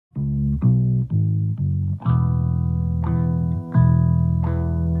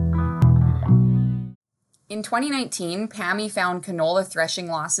In 2019, PAMI found canola threshing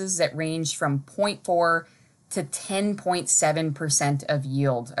losses that ranged from 0.4 to 10.7% of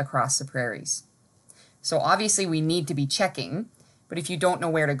yield across the prairies. So obviously we need to be checking, but if you don't know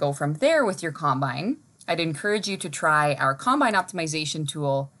where to go from there with your combine, I'd encourage you to try our combine optimization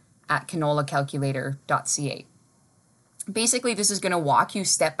tool at canolacalculator.ca. Basically, this is going to walk you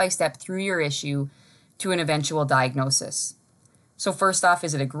step by step through your issue to an eventual diagnosis. So first off,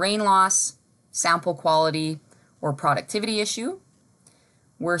 is it a grain loss, sample quality, or productivity issue?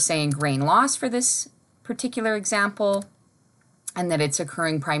 We're saying grain loss for this particular example, and that it's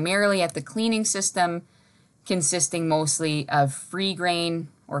occurring primarily at the cleaning system, consisting mostly of free grain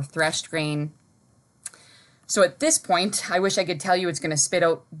or threshed grain. So at this point, I wish I could tell you it's going to spit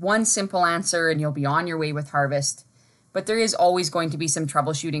out one simple answer and you'll be on your way with harvest, but there is always going to be some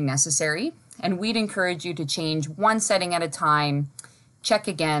troubleshooting necessary, and we'd encourage you to change one setting at a time, check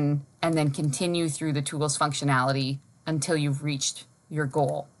again, and then continue through the tool's functionality until you've reached your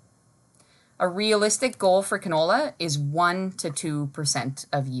goal. A realistic goal for canola is 1 to 2%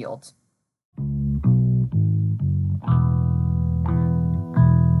 of yield.